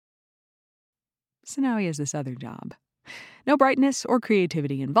So now he has this other job. No brightness or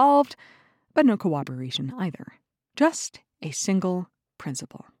creativity involved, but no cooperation either. Just a single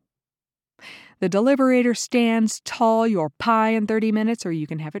principle. The deliberator stands tall, your pie in 30 minutes, or you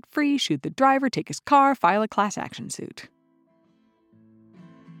can have it free, shoot the driver, take his car, file a class action suit.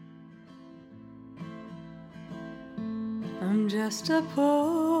 I'm just a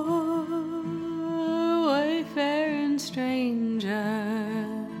poor wayfaring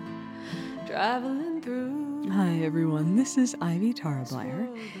stranger traveling through. Hi everyone, this is Ivy Tara Blair,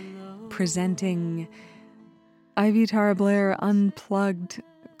 presenting Ivy Tara Blair Unplugged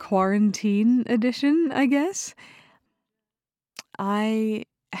Quarantine Edition, I guess. I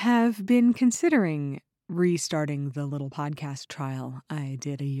have been considering restarting the little podcast trial I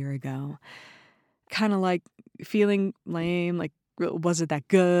did a year ago. Kind of like feeling lame, like, was it that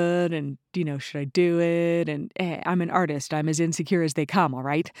good? And, should I do it? And I'm an artist. I'm as insecure as they come, all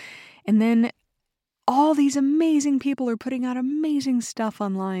right? And then all these amazing people are putting out amazing stuff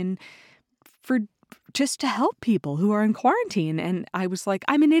online for just to help people who are in quarantine. And I was like,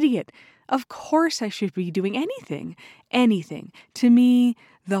 I'm an idiot. Of course I should be doing anything. Anything. To me,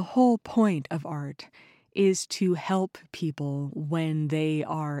 the whole point of art is to help people when they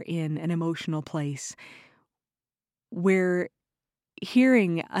are in an emotional place where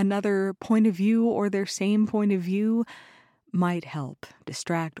hearing another point of view or their same point of view might help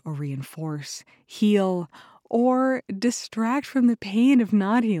distract or reinforce, heal, or distract from the pain of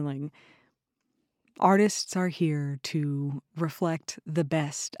not healing. Artists are here to reflect the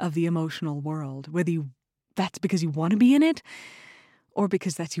best of the emotional world, whether that's because you want to be in it or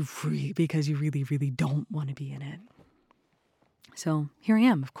because because you really, really don't want to be in it. So here I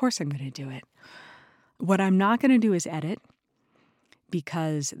am. Of course I'm going to do it. What I'm not going to do is edit,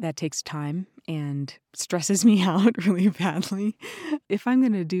 because that takes time and stresses me out really badly. If I'm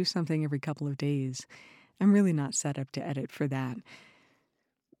going to do something every couple of days, I'm really not set up to edit for that.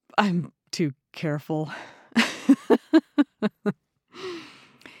 I'm too careful.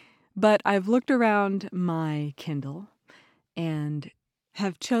 But I've looked around my Kindle and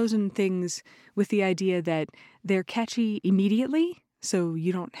have chosen things with the idea that they're catchy immediately, so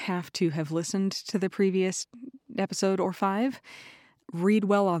you don't have to have listened to the previous episode or 5, read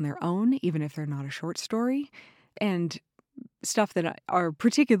well on their own, even if they're not a short story, and stuff that are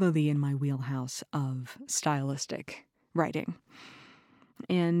particularly in my wheelhouse of stylistic writing.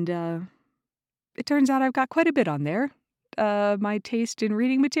 And it turns out I've got quite a bit on there. My taste in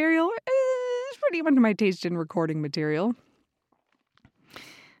reading material is pretty much my taste in recording material.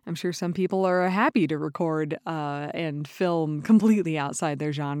 I'm sure some people are happy to record and film completely outside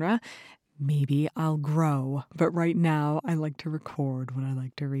their genre. Maybe I'll grow, but right now I like to record what I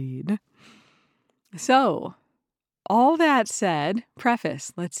like to read. So, all that said,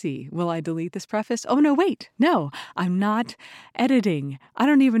 preface, let's see, will I delete this preface? Oh, no, wait, no, I'm not editing. I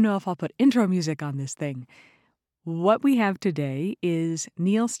don't even know if I'll put intro music on this thing. What we have today is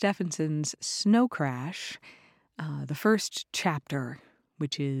Neal Stephanson's Snow Crash, the first chapter,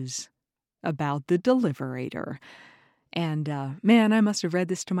 which is about the deliberator. And man, I must have read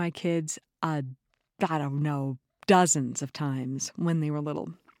this to my kids, I don't know, dozens of times when they were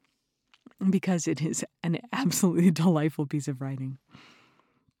little, because it is an absolutely delightful piece of writing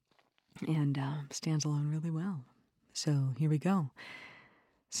and stands alone really well. So here we go.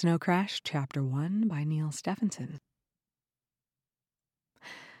 Snow Crash, Chapter 1 by Neal Stephanson.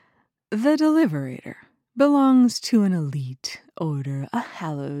 The deliberator belongs to an elite order, a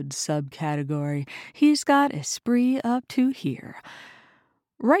hallowed subcategory. He's got esprit up to here.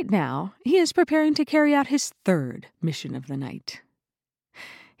 Right now, he is preparing to carry out his 3rd mission of the night.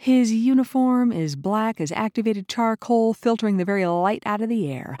 His uniform is black as activated charcoal, filtering the very light out of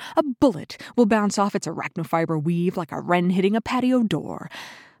the air. A bullet will bounce off its arachnofiber weave like a wren hitting a patio door,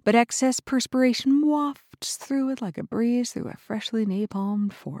 but excess perspiration wafts through it like a breeze through a freshly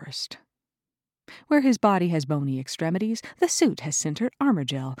napalmed forest. Where his body has bony extremities, the suit has sintered armor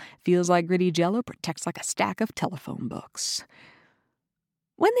gel, feels like gritty jello, protects like a stack of telephone books.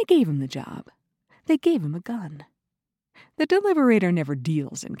 When they gave him the job, they gave him a gun. The deliberator never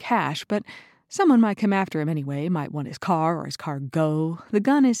deals in cash, but someone might come after him anyway, might want his car or his cargo. The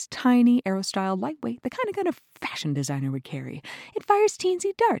gun is tiny, aero-style, lightweight, the kind of gun a fashion designer would carry. It fires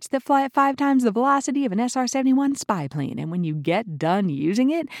teensy darts that fly at 5 times the velocity of an SR-71 spy plane, and when you get done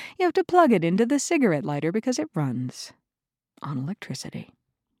using it, you have to plug it into the cigarette lighter because it runs on electricity.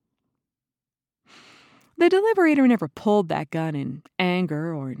 The deliberator never pulled that gun in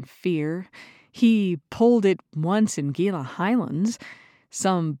anger or in fear. He pulled it once in Gila Highlands.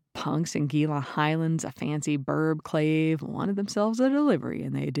 Some punks in Gila Highlands, a fancy burb clave, wanted themselves a delivery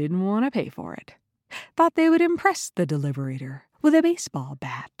and they didn't want to pay for it. thought they would impress the Deliberator with a baseball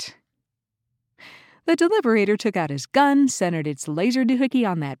bat. The Deliberator took out his gun, centered its laser doohickey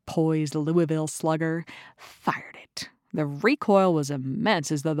on that poised Louisville slugger, fired it. The recoil was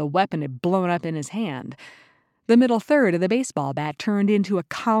immense, as though the weapon had blown up in his hand. The middle third of the baseball bat turned into a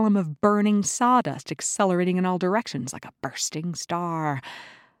column of burning sawdust, accelerating in all directions like a bursting star.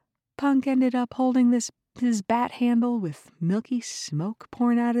 Punk ended up holding his bat handle with milky smoke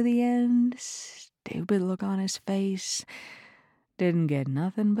pouring out of the end. Stupid look on his face. Didn't get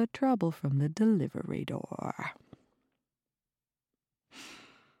nothing but trouble from the Deliberator.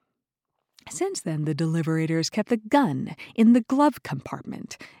 Since then, the Deliberators kept the gun in the glove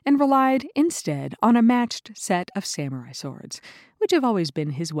compartment and relied instead on a matched set of samurai swords, which have always been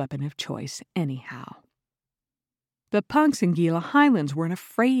his weapon of choice anyhow. The punks in Gila Highlands weren't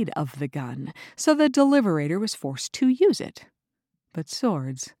afraid of the gun, so the Deliberator was forced to use it. But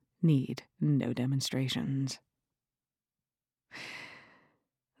swords need no demonstrations.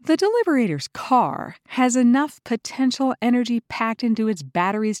 The Deliberator's car has enough potential energy packed into its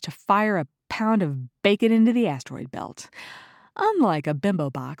batteries to fire a pound of bacon into the asteroid belt. Unlike a bimbo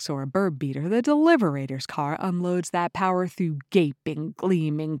box or a bird beater, the Deliberator's car unloads that power through gaping,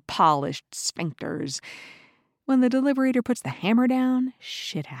 gleaming, polished sphincters. When the Deliberator puts the hammer down,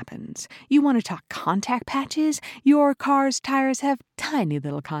 shit happens. You want to talk contact patches? Your car's tires have tiny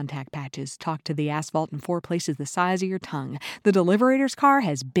little contact patches. Talk to the asphalt in 4 places the size of your tongue. The Deliberator's car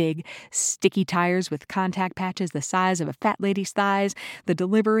has big, sticky tires with contact patches the size of a fat lady's thighs. The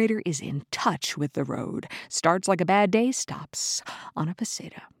Deliberator is in touch with the road. Starts like a bad day, stops on a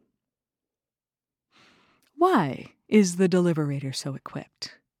pasada. Why is the Deliberator so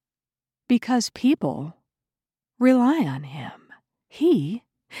equipped? Because people rely on him. He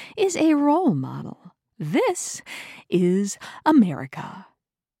is a role model. This is America.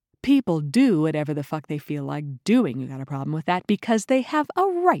 People do whatever the fuck they feel like doing. You got a problem with that? Because they have a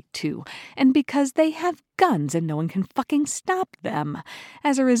right to, and because they have guns and no one can fucking stop them.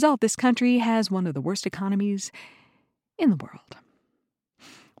 As a result, this country has one of the worst economies in the world.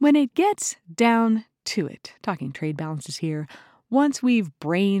 When it gets down to it, talking trade balances here, once we've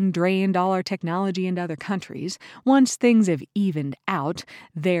brain-drained all our technology into other countries, once things have evened out,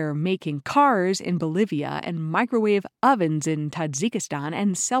 they're making cars in Bolivia and microwave ovens in Tajikistan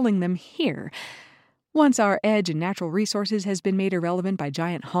and selling them here. Once our edge in natural resources has been made irrelevant by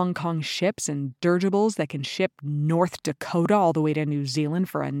giant Hong Kong ships and dirigibles that can ship North Dakota all the way to New Zealand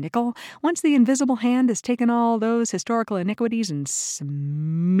for a nickel, once the invisible hand has taken all those historical iniquities and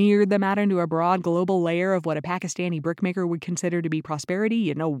smeared them out into a broad global layer of what a Pakistani brickmaker would consider to be prosperity,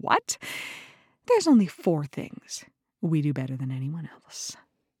 you know what? There's only 4 things we do better than anyone else.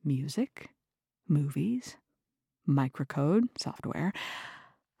 Music, movies, microcode, software,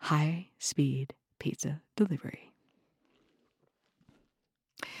 high-speed pizza delivery.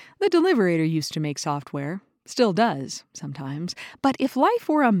 The Deliberator used to make software, still does sometimes, but if life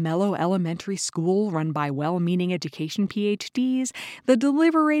were a mellow elementary school run by well-meaning education PhDs, the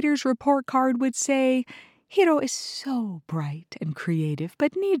Deliberator's report card would say, Hiro is so bright and creative,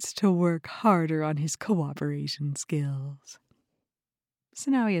 but needs to work harder on his cooperation skills. So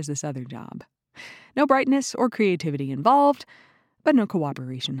now he has this other job. No brightness or creativity involved, but no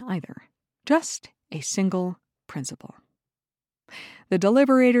cooperation either. Just a single principle. The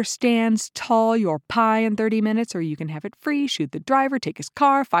Deliberator stands tall your pie in 30 minutes, or you can have it free, shoot the driver, take his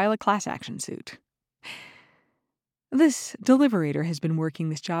car, file a class action suit. This Deliberator has been working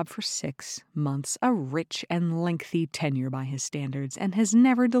this job for 6 months, a rich and lengthy tenure by his standards, and has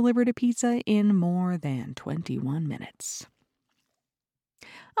never delivered a pizza in more than 21 minutes.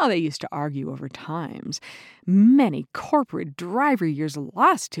 Oh, they used to argue over times. Many corporate driver years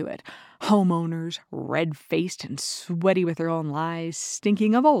lost to it. Homeowners, red-faced and sweaty with their own lies,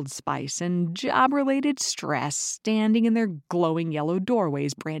 stinking of Old Spice and job-related stress, standing in their glowing yellow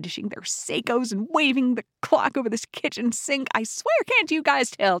doorways, brandishing their Seikos and waving the clock over this kitchen sink. I swear, can't you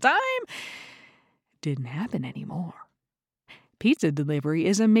guys tell time? Didn't happen anymore. Pizza delivery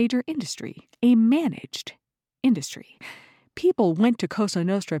is a major industry, a managed industry. People went to Cosa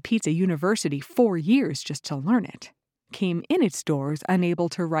Nostra Pizza University 4 years just to learn it. Came in its doors unable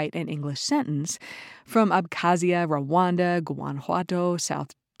to write an English sentence from Abkhazia, Rwanda, Guanajuato, South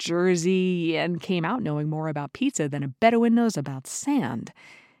Jersey, and came out knowing more about pizza than a Bedouin knows about sand.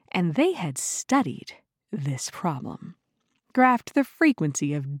 And they had studied this problem. Graphed the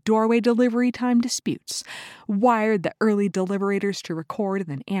frequency of doorway delivery time disputes, wired the early deliberators to record and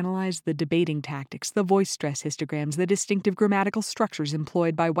then analyze the debating tactics, the voice stress histograms, the distinctive grammatical structures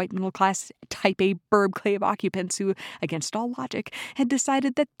employed by white middle-class type A burb-clave occupants who, against all logic, had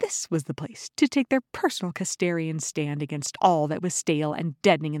decided that this was the place to take their personal Casterian stand against all that was stale and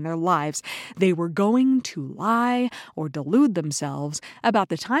deadening in their lives. They were going to lie or delude themselves about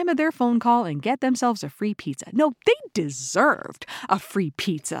the time of their phone call and get themselves a free pizza. No, they deserved a free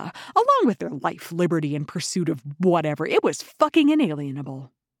pizza, along with their life, liberty, and pursuit of whatever. It was fucking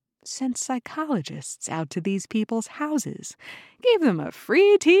inalienable. Sent psychologists out to these people's houses, gave them a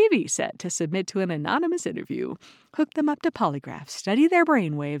free TV set to submit to an anonymous interview, hooked them up to polygraphs, studied their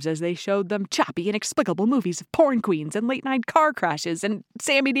brainwaves as they showed them choppy, inexplicable movies of porn queens and late-night car crashes and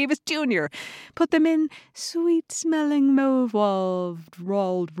Sammy Davis Jr., put them in sweet-smelling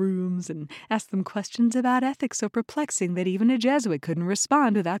mauve-walled rooms and asked them questions about ethics so perplexing that even a Jesuit couldn't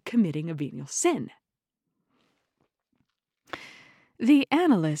respond without committing a venial sin. The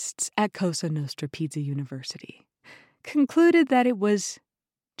analysts at Cosa Nostra Pizza University concluded that it was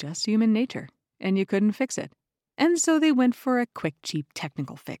just human nature, and you couldn't fix it. And so they went for a quick, cheap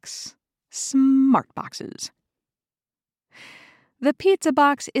technical fix. Smart boxes. The pizza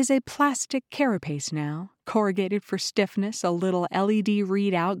box is a plastic carapace now, corrugated for stiffness, a little LED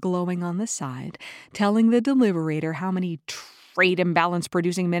readout glowing on the side, telling the deliberator how many trade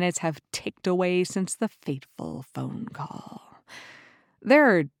imbalance-producing minutes have ticked away since the fateful phone call.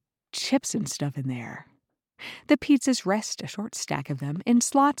 There are chips and stuff in there. The pizzas rest, a short stack of them, in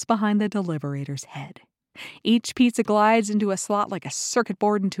slots behind the deliberator's head. Each pizza glides into a slot like a circuit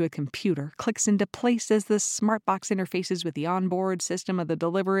board into a computer, clicks into place as the smart box interfaces with the onboard system of the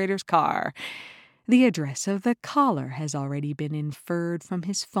deliberator's car. The address of the caller has already been inferred from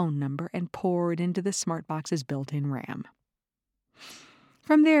his phone number and poured into the smart box's built-in RAM.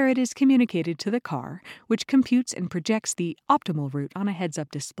 From there, it is communicated to the car, which computes and projects the optimal route on a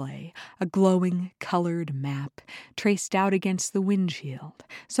heads-up display, a glowing, colored map traced out against the windshield,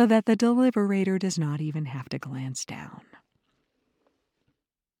 so that the deliberator does not even have to glance down.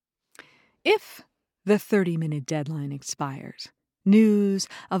 If the 30-minute deadline expires, news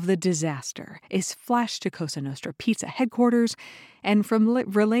of the disaster is flashed to Cosa Nostra Pizza headquarters and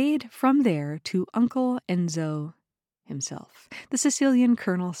relayed from there to Uncle Enzo himself, the Sicilian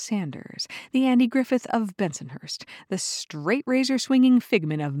Colonel Sanders, the Andy Griffith of Bensonhurst, the straight razor-swinging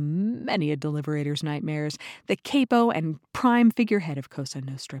figment of many a deliberator's nightmares, the capo and prime figurehead of Cosa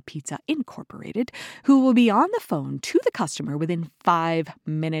Nostra Pizza Incorporated, who will be on the phone to the customer within 5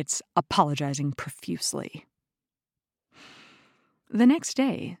 minutes, apologizing profusely. The next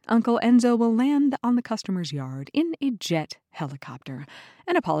day, Uncle Enzo will land on the customer's yard in a jet helicopter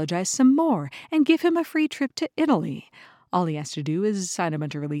and apologize some more and give him a free trip to Italy. All he has to do is sign a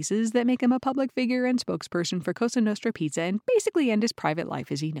bunch of releases that make him a public figure and spokesperson for Cosa Nostra Pizza and basically end his private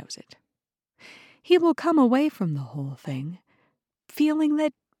life as he knows it. He will come away from the whole thing feeling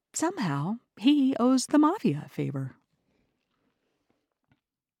that somehow he owes the mafia a favor.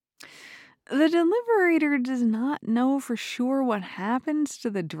 The deliberator does not know for sure what happens to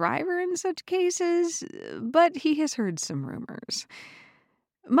the driver in such cases, but he has heard some rumors.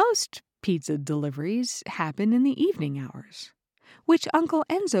 Most pizza deliveries happen in the evening hours, which Uncle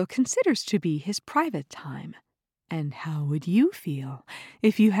Enzo considers to be his private time. And how would you feel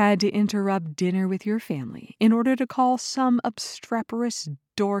if you had to interrupt dinner with your family in order to call some obstreperous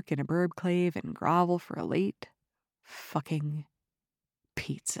dork in a burbclave and grovel for a late fucking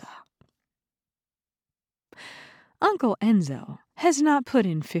pizza? Uncle Enzo has not put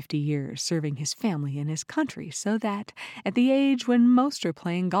in 50 years serving his family and his country, so that, at the age when most are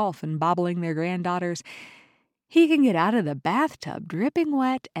playing golf and bobbling their granddaughters, he can get out of the bathtub dripping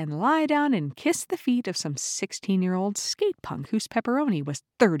wet and lie down and kiss the feet of some 16-year-old skate punk whose pepperoni was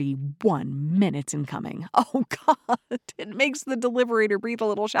 31 minutes in coming. Oh, God, it makes the deliberator breathe a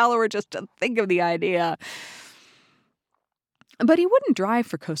little shallower just to think of the idea. But he wouldn't drive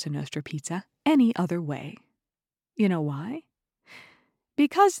for Cosa Nostra Pizza any other way. You know why?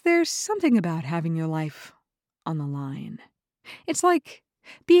 Because there's something about having your life on the line. It's like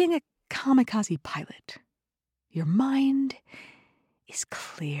being a kamikaze pilot. Your mind is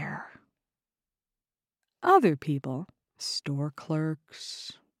clear. Other people, store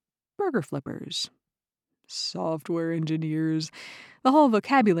clerks, burger flippers, software engineers, the whole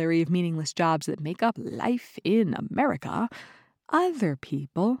vocabulary of meaningless jobs that make up life in America, other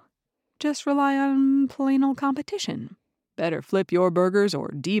people just rely on plain old competition. Better flip your burgers or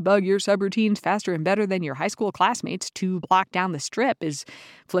debug your subroutines faster and better than your high school classmates 2 blocks down the strip is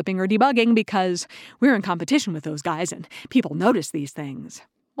flipping or debugging because we're in competition with those guys and people notice these things.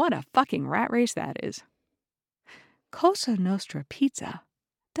 What a fucking rat race that is. Cosa Nostra Pizza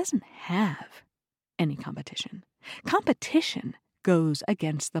doesn't have any competition. Competition goes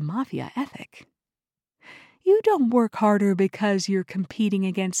against the mafia ethic. You don't work harder because you're competing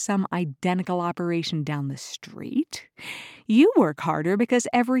against some identical operation down the street. You work harder because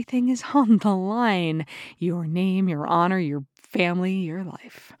everything is on the line. Your name, your honor, your family, your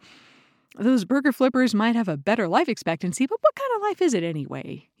life. Those burger flippers might have a better life expectancy, but what kind of life is it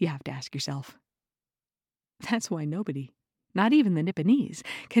anyway? You have to ask yourself. That's why nobody, not even the Nipponese,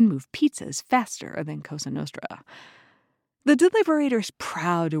 can move pizzas faster than Cosa Nostra. The deliberator's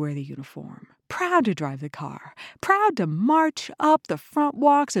proud to wear the uniform, proud to drive the car, proud to march up the front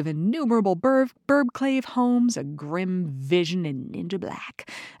walks of innumerable burbclave homes, a grim vision in ninja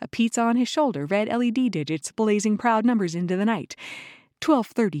black, a pizza on his shoulder, red LED digits blazing proud numbers into the night,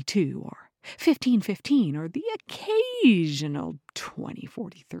 1232 or 1515 or the occasional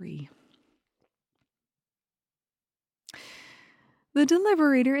 2043. The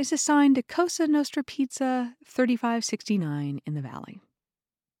deliberator is assigned to Cosa Nostra Pizza 3569 in the Valley.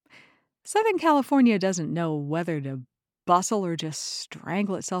 Southern California doesn't know whether to bustle or just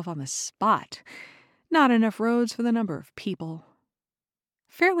strangle itself on the spot. Not enough roads for the number of people.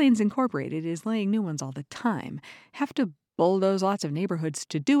 Fairlanes Incorporated is laying new ones all the time. Have to bulldoze lots of neighborhoods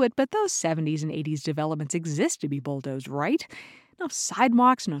to do it, but those 70s and 80s developments exist to be bulldozed, right? No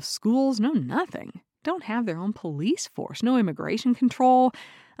sidewalks, no schools, no nothing. Don't have their own police force, no immigration control.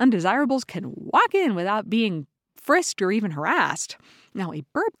 Undesirables can walk in without being frisked or even harassed. Now, a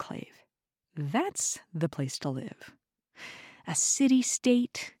burbclave, that's the place to live. A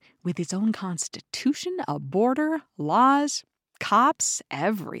city-state with its own constitution, a border, laws, cops,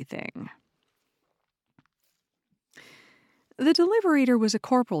 everything. The deliberator was a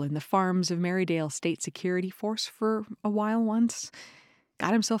corporal in the farms of Marydale State Security Force for a while once.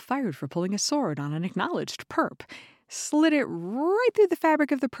 Got himself fired for pulling a sword on an acknowledged perp. Slid it right through the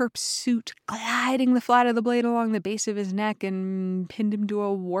fabric of the perp's suit, gliding the flat of the blade along the base of his neck, and pinned him to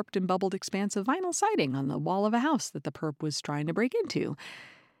a warped and bubbled expanse of vinyl siding on the wall of a house that the perp was trying to break into.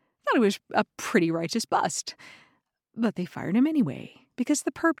 Thought it was a pretty righteous bust. But they fired him anyway, because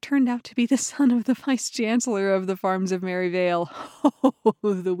the perp turned out to be the son of the vice-chancellor of the farms of Maryvale. Oh,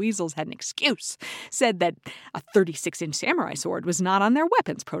 the weasels had an excuse. Said that a 36-inch samurai sword was not on their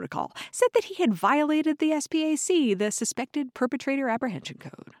weapons protocol. Said that he had violated the SPAC, the Suspected Perpetrator Apprehension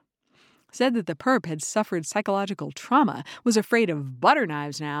Code. Said that the perp had suffered psychological trauma, was afraid of butter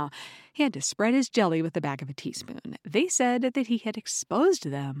knives now. He had to spread his jelly with the back of a teaspoon. They said that he had exposed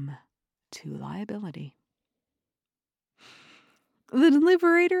them to liability. The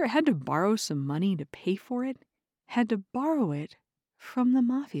deliberator had to borrow some money to pay for it. Had to borrow it from the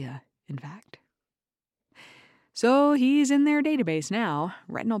mafia, in fact. So he's in their database now.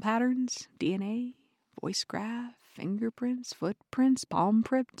 Retinal patterns, DNA, voice graph, fingerprints, footprints, palm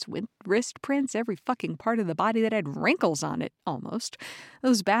prints, wrist prints, every fucking part of the body that had wrinkles on it, almost.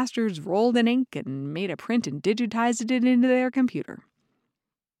 Those bastards rolled in ink and made a print and digitized it into their computer.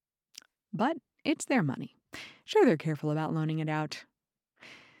 But it's their money. Sure, they're careful about loaning it out.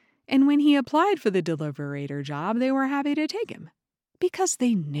 And when he applied for the deliberator job, they were happy to take him, because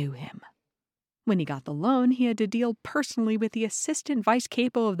they knew him. When he got the loan, he had to deal personally with the assistant vice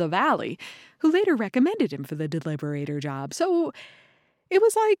capo of the Valley, who later recommended him for the deliberator job. So it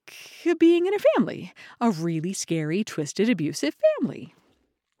was like being in a family, a really scary, twisted, abusive family.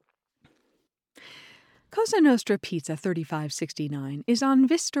 Cosa Nostra Pizza 3569 is on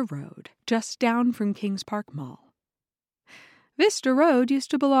Vista Road, just down from Kings Park Mall. Vista Road used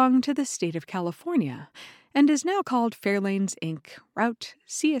to belong to the state of California and is now called Fairlanes Inc. Route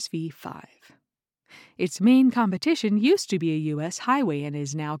CSV 5. Its main competition used to be a U.S. highway and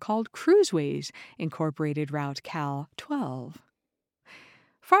is now called Cruiseways Incorporated Route Cal 12.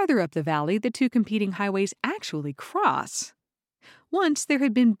 Farther up the valley, the two competing highways actually cross. Once there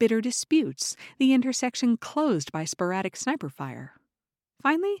had been bitter disputes, the intersection closed by sporadic sniper fire.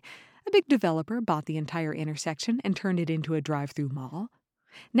 Finally, a big developer bought the entire intersection and turned it into a drive-through mall.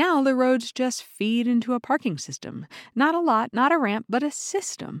 Now the roads just feed into a parking system. Not a lot, not a ramp, but a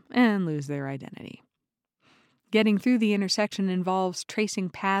system, and lose their identity. Getting through the intersection involves tracing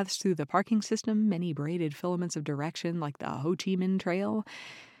paths through the parking system, many braided filaments of direction like the Ho Chi Minh Trail.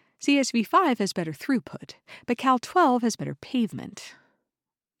 CSV 5 has better throughput, but Cal 12 has better pavement.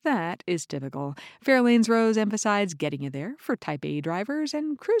 That is typical. Fairlanes roads emphasize getting you there for Type A drivers,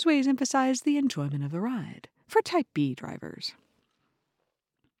 and Cruiseways emphasize the enjoyment of the ride for Type B drivers.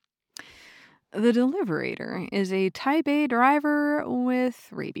 The Deliberator is a Type A driver with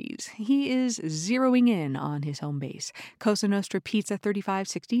rabies. He is zeroing in on his home base, Cosa Nostra Pizza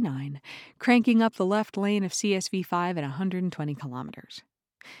 3569, cranking up the left lane of CSV5 at 120 kilometers.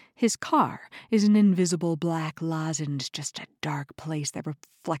 His car is an invisible black lozenge, just a dark place that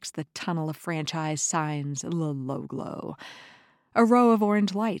reflects the tunnel of franchise signs, the low glow. A row of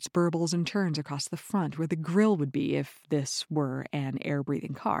orange lights burbles and turns across the front where the grille would be if this were an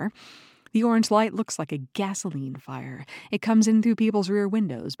air-breathing car. The orange light looks like a gasoline fire. It comes in through people's rear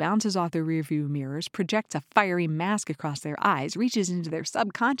windows, bounces off their rearview mirrors, projects a fiery mask across their eyes, reaches into their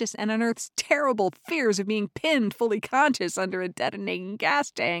subconscious, and unearths terrible fears of being pinned fully conscious under a detonating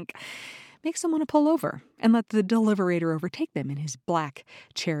gas tank. Makes them want to pull over and let the Deliberator overtake them in his black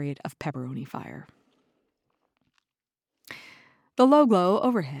chariot of pepperoni fire. The low glow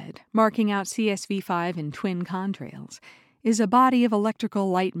overhead, marking out CSV5 in twin contrails, is a body of electrical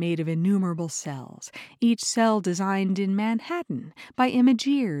light made of innumerable cells, each cell designed in Manhattan by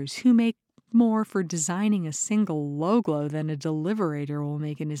imagiers who make more for designing a single low glow than a Deliberator will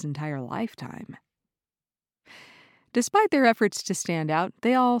make in his entire lifetime. Despite their efforts to stand out,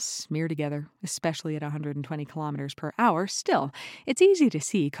 they all smear together, especially at 120 kilometers per hour. Still, it's easy to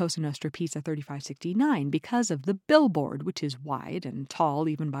see Cosa Nostra Pizza 3569 because of the billboard, which is wide and tall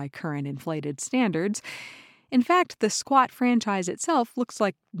even by current inflated standards. In fact, the squat franchise itself looks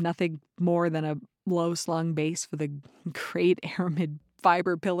like nothing more than a low-slung base for the great aramid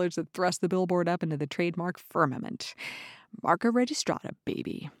fiber pillars that thrust the billboard up into the trademark firmament. Marca registrada,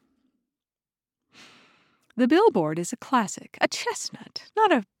 baby. The billboard is a classic, a chestnut,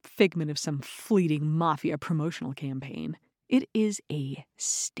 not a figment of some fleeting mafia promotional campaign. It is a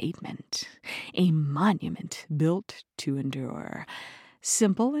statement, a monument built to endure.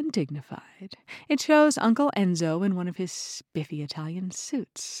 Simple and dignified. It shows Uncle Enzo in one of his spiffy Italian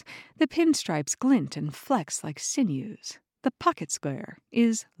suits. The pinstripes glint and flex like sinews. The pocket square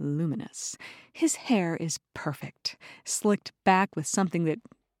is luminous. His hair is perfect, slicked back with something that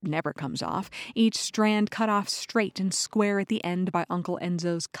never comes off, each strand cut off straight and square at the end by Uncle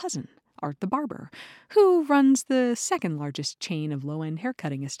Enzo's cousin, Art the Barber, who runs the second largest chain of low-end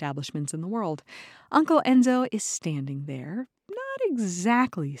haircutting establishments in the world. Uncle Enzo is standing there, not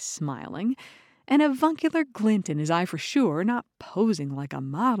exactly smiling, an avuncular glint in his eye for sure, not posing like a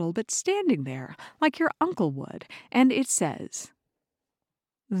model, but standing there like your uncle would, and it says,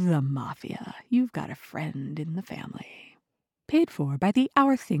 "The Mafia, you've got a friend in the family." Paid for by the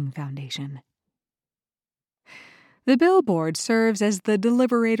Our Thing Foundation. The billboard serves as the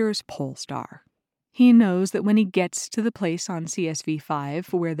Deliberator's pole star. He knows that when he gets to the place on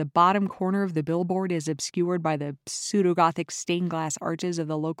CSV5 where the bottom corner of the billboard is obscured by the pseudo-Gothic stained glass arches of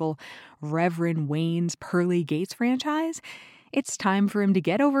the local Reverend Wayne's Pearly Gates franchise, it's time for him to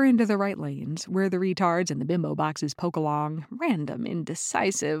get over into the right lanes, where the retards and the bimbo boxes poke along, random,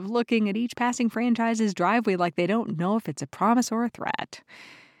 indecisive, looking at each passing franchise's driveway like they don't know if it's a promise or a threat.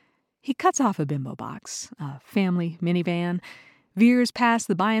 He cuts off a bimbo box, a family minivan, veers past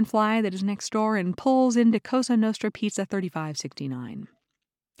the buy and fly that is next door, and pulls into Cosa Nostra Pizza 3569.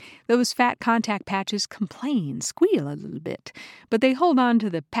 Those fat contact patches complain, squeal a little bit, but they hold on to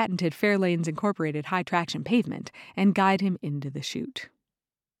the patented Fairlanes Incorporated high-traction pavement and guide him into the chute.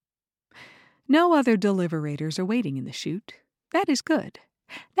 No other Deliberators are waiting in the chute. That is good.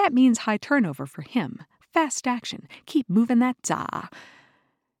 That means high turnover for him. Fast action. Keep moving that za.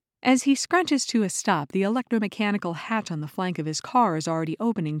 As he scrunches to a stop, the electromechanical hatch on the flank of his car is already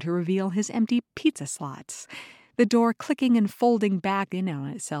opening to reveal his empty pizza slots, the door clicking and folding back in on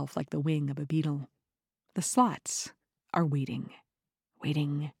itself like the wing of a beetle. The slots are waiting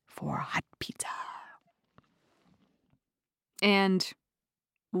for hot pizza. And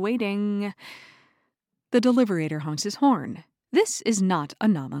waiting. The Deliberator honks his horn. This is not a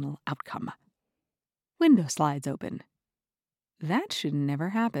nominal outcome. Window slides open. That should never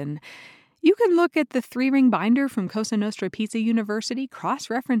happen. You can look at the 3-ring binder from Cosa Nostra Pizza University,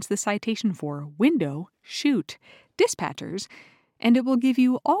 cross-reference the citation for window, chute, dispatchers, and it will give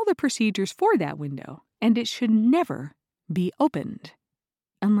you all the procedures for that window, and it should never be opened,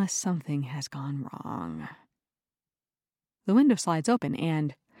 unless something has gone wrong. The window slides open,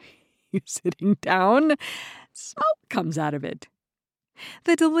 and you're sitting down, smoke comes out of it.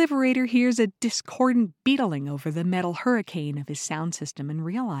 The Deliberator hears a discordant beetling over the metal hurricane of his sound system and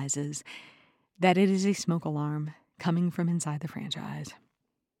realizes that it is a smoke alarm coming from inside the franchise.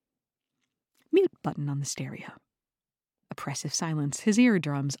 Mute button on the stereo. Oppressive silence. His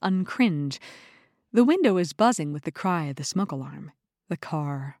eardrums uncringe. The window is buzzing with the cry of the smoke alarm. The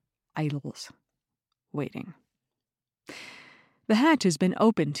car idles, waiting. The hatch has been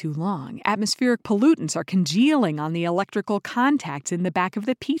open too long. Atmospheric pollutants are congealing on the electrical contacts in the back of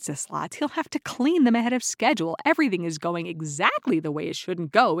the pizza slots. He'll have to clean them ahead of schedule. Everything is going exactly the way it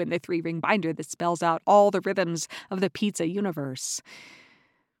shouldn't go in the 3-ring binder that spells out all the rhythms of the pizza universe.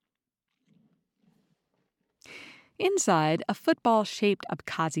 Inside, a football-shaped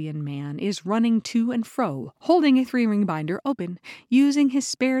Abkhazian man is running to and fro, holding a 3-ring binder open, using his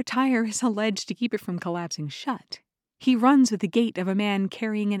spare tire as a ledge to keep it from collapsing shut. He runs with the gait of a man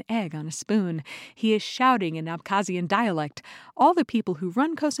carrying an egg on a spoon. He is shouting in Abkhazian dialect. All the people who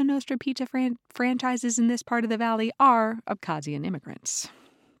run Cosa Nostra pizza franchises in this part of the valley are Abkhazian immigrants.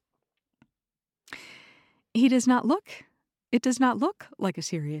 It does not look like a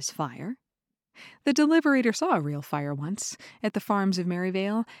serious fire. The Deliberator saw a real fire once at the farms of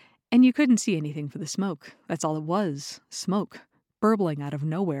Maryvale, and you couldn't see anything for the smoke. That's all it was, smoke. Burbling out of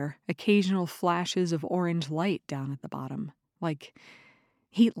nowhere, occasional flashes of orange light down at the bottom, like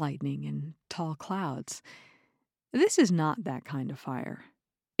heat lightning and tall clouds. This is not that kind of fire.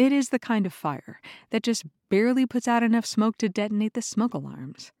 It is the kind of fire that just barely puts out enough smoke to detonate the smoke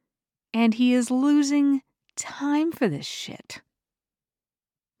alarms. And he is losing time for this shit.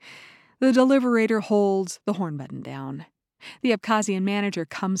 The Deliberator holds the horn button down. The Abkhazian manager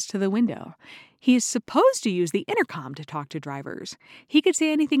comes to the window. He is supposed to use the intercom to talk to drivers. He could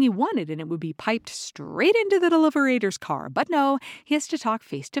say anything he wanted and it would be piped straight into the Deliberator's car. But no, he has to talk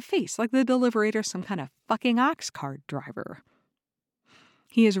face to face like the Deliberator's some kind of fucking ox cart driver.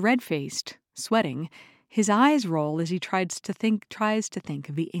 He is red-faced, sweating. His eyes roll as he tries to think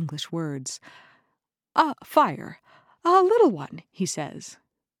of the English words. Fire. A little one, he says.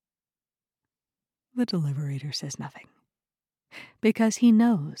 The Deliberator says nothing. Because he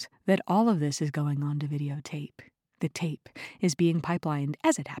knows that all of this is going on to videotape. The tape is being pipelined,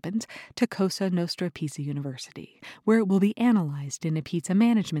 as it happens, to Cosa Nostra Pizza University, where it will be analyzed in a pizza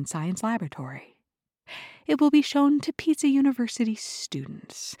management science laboratory. It will be shown to Pizza University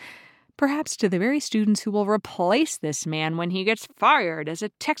students, perhaps to the very students who will replace this man when he gets fired, as a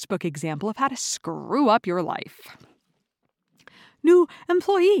textbook example of how to screw up your life. New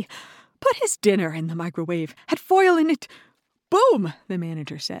employee, put his dinner in the microwave, had foil in it. Boom, the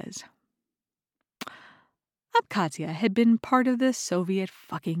manager says. Abkhazia had been part of the Soviet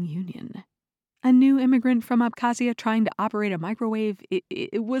fucking Union. A new immigrant from Abkhazia trying to operate a microwave,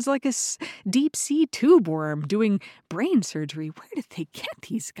 it was like a deep-sea tube worm doing brain surgery. Where did they get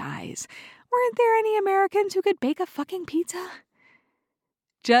these guys? Weren't there any Americans who could bake a fucking pizza?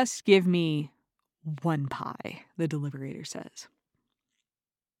 Just give me one pie, the Deliberator says.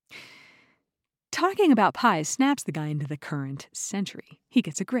 Talking about pies snaps the guy into the current century. He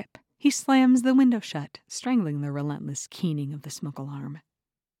gets a grip. He slams the window shut, strangling the relentless keening of the smoke alarm.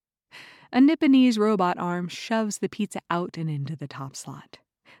 A Nipponese robot arm shoves the pizza out and into the top slot.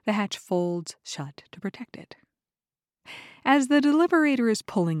 The hatch folds shut to protect it. As the Deliberator is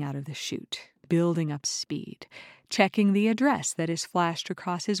pulling out of the chute, building up speed, checking the address that is flashed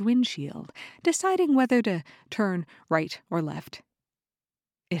across his windshield, deciding whether to turn right or left,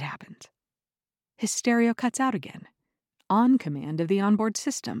 it happens. His stereo cuts out again, on command of the onboard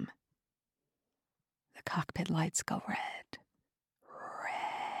system. The cockpit lights go red.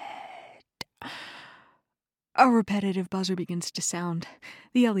 Red. A repetitive buzzer begins to sound.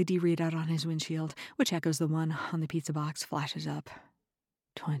 The LED readout on his windshield, which echoes the one on the pizza box, flashes up.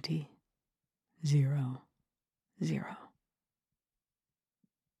 20, 0, 0.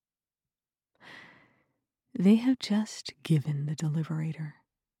 They have just given the Deliberator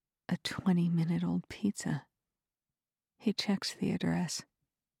a 20-minute-old pizza. He checks the address.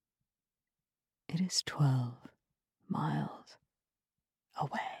 It is 12 miles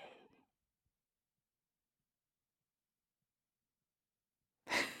away.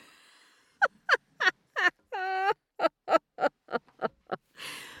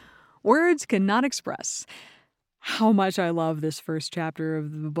 Words cannot express how much I love this first chapter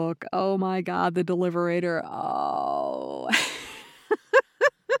of the book. Oh my God, the Deliberator. Oh.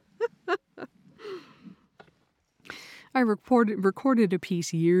 I recorded a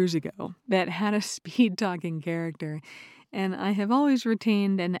piece years ago that had a speed-talking character, and I have always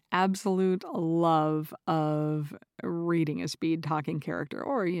retained an absolute love of reading a speed-talking character,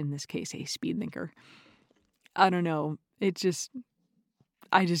 or in this case, a speed thinker. I don't know. I just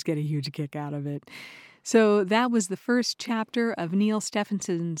get a huge kick out of it. So that was the first chapter of Neal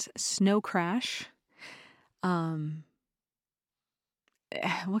Stephanson's Snow Crash.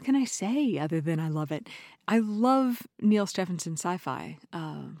 What can I say other than I love it? I love Neal Stephanson sci-fi.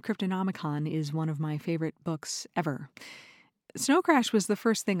 Cryptonomicon is one of my favorite books ever. Snow Crash was the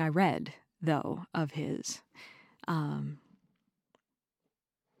first thing I read, though, of his.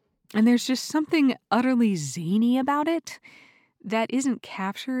 And there's just something utterly zany about it that isn't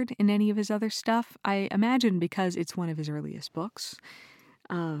captured in any of his other stuff. I imagine because it's one of his earliest books.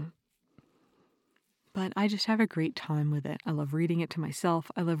 But I just have a great time with it. I love reading it to myself.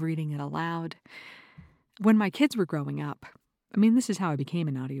 I love reading it aloud. When my kids were growing up, this is how I became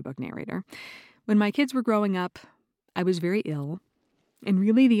an audiobook narrator. When my kids were growing up, I was very ill. And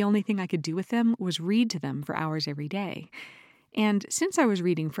really the only thing I could do with them was read to them for hours every day. And since I was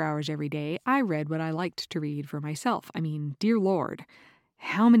reading for hours every day, I read what I liked to read for myself. Dear Lord,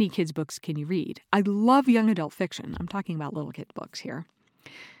 how many kids' books can you read? I love young adult fiction. I'm talking about little kid books here.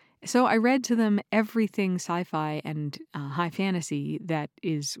 So I read to them everything sci-fi and high fantasy that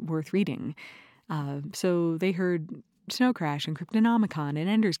is worth reading. So they heard Snow Crash and Cryptonomicon and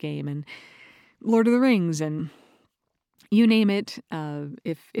Ender's Game and Lord of the Rings and you name it.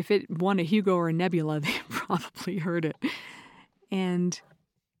 If it won a Hugo or a Nebula, they probably heard it. And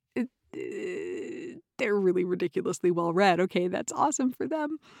they're really ridiculously well read. Okay, that's awesome for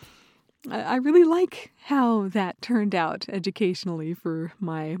them. I really like how that turned out educationally for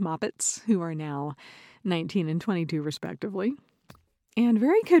my Moppets, who are now 19 and 22 respectively. And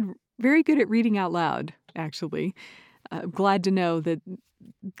very good at reading out loud, actually. Glad to know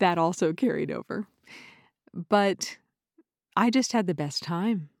that also carried over. But I just had the best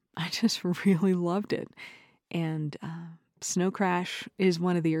time. I just really loved it. And Snow Crash is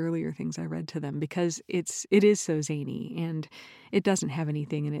one of the earlier things I read to them because it is so zany and it doesn't have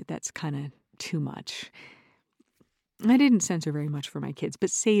anything in it that's kind of too much. I didn't censor very much for my kids, but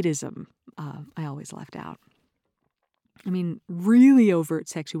sadism I always left out. Really overt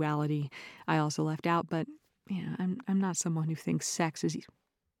sexuality I also left out, but I'm not someone who thinks sex is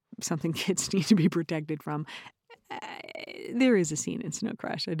something kids need to be protected from. There is a scene in Snow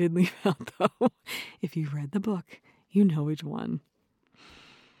Crash I did leave out, though. If you've read the book, you know which one.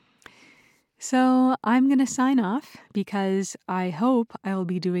 So I'm going to sign off because I hope I'll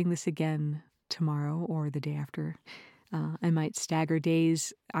be doing this again tomorrow or the day after. I might stagger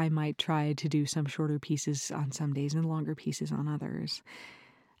days. I might try to do some shorter pieces on some days and longer pieces on others.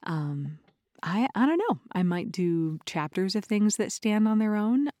 I don't know. I might do chapters of things that stand on their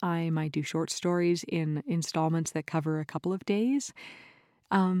own. I might do short stories in installments that cover a couple of days.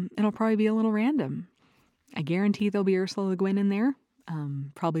 It'll probably be a little random. I guarantee there'll be Ursula Le Guin in there.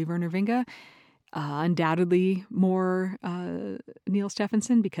 Probably Werner Vinge. Undoubtedly more Neal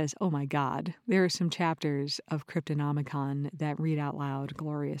Stephanson because, oh my God, there are some chapters of Cryptonomicon that read out loud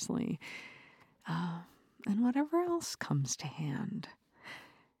gloriously. And whatever else comes to hand.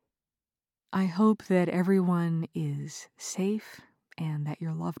 I hope that everyone is safe and that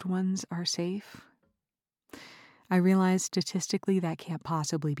your loved ones are safe. I realize statistically that can't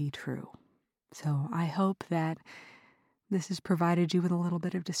possibly be true. So I hope that this has provided you with a little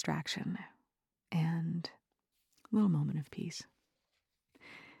bit of distraction and a little moment of peace.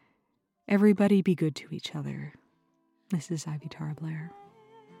 Everybody be good to each other. This is Ivy Tara Blair.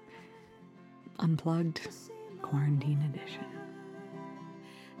 Unplugged, Quarantine Edition.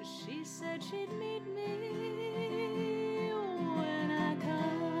 She said she'd meet me when I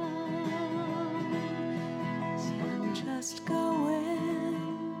come. So I'm just going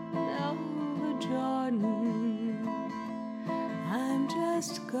over Jordan. I'm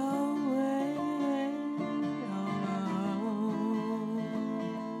just going alone.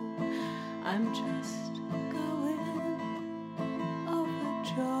 I'm just going over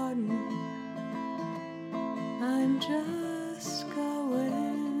Jordan. I'm just